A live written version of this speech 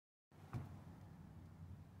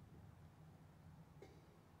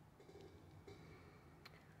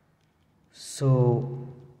So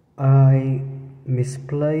I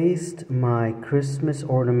misplaced my Christmas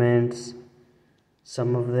ornaments.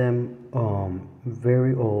 Some of them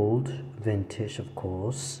very old, vintage of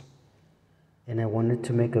course. And I wanted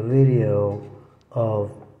to make a video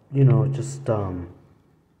of,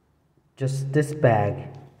 just this bag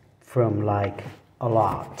from like a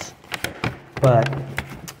lot. But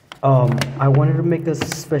I wanted to make a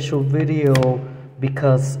special video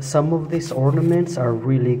because some of these ornaments are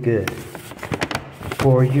really good.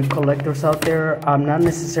 For you collectors out there, I'm not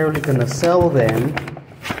necessarily gonna sell them,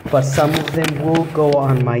 but some of them will go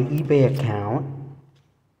on my eBay account.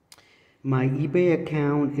 My eBay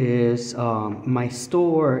account is, my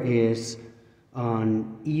store is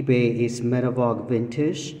on eBay is Metavogue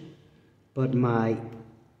Vintage, but my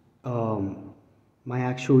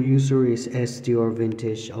actual user is SDR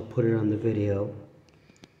Vintage. I'll put it on the video.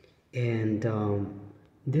 And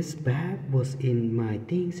this bag was in my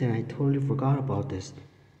things and I totally forgot about this.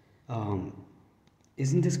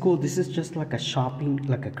 Isn't this cool? This is just like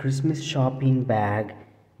a Christmas shopping bag,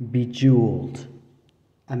 bejeweled.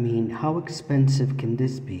 I mean, how expensive can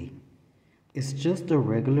this be? It's just a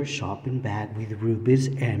regular shopping bag with rubies,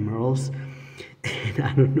 emeralds, and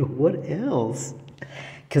I don't know what else,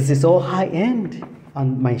 because it's all high-end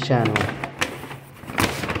on my channel.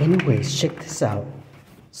 Anyways, check this out.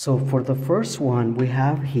 So for the first one, we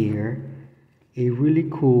have here a really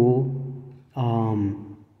cool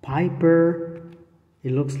piper.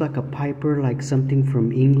 It looks like a piper, like something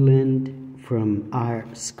from England, from our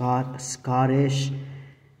Scottish.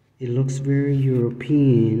 It looks very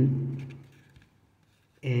European.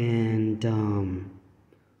 And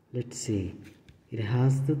let's see. It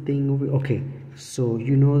has the thing over. Okay, so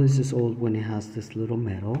you know this is old when it has this little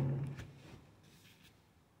metal.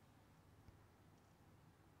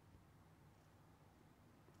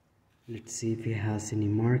 Let's see if it has any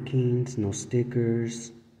markings, no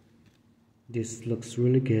stickers. This looks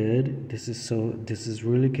really good. This is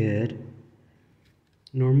really good.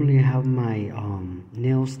 Normally I have my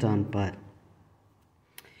nails done, but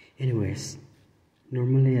anyways,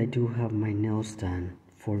 normally I do have my nails done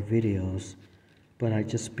for videos, but I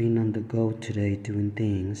just been on the go today doing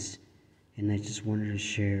things, and I just wanted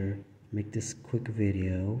to make this quick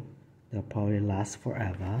video that'll probably last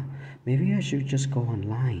forever. Maybe I should just go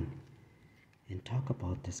online and talk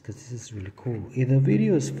about this because this is really cool. The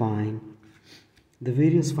video is fine,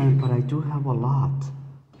 but I do have a lot.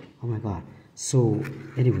 Oh my god. So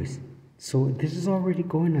anyways, so this is already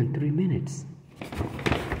going on 3 minutes.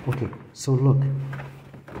 Okay, so look,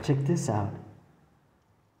 check this out.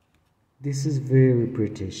 This is very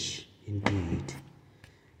British indeed.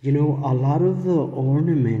 You know, a lot of the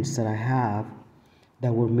ornaments that I have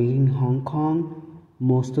that were made in Hong Kong,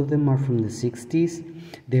 most of them are from the 60s.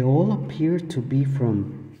 They all appear to be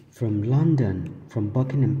from London, from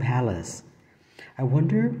Buckingham Palace. I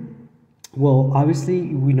wonder, well,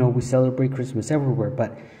 obviously, we know we celebrate Christmas everywhere,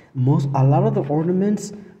 but a lot of the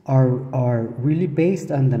ornaments are really based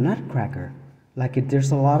on the Nutcracker. Like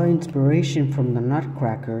there's a lot of inspiration from the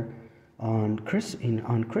Nutcracker on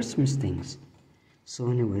Christmas things. So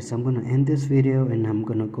anyways, I'm gonna end this video and I'm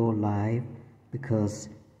gonna go live because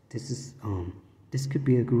this could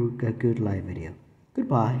be a good live video.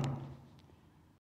 Goodbye.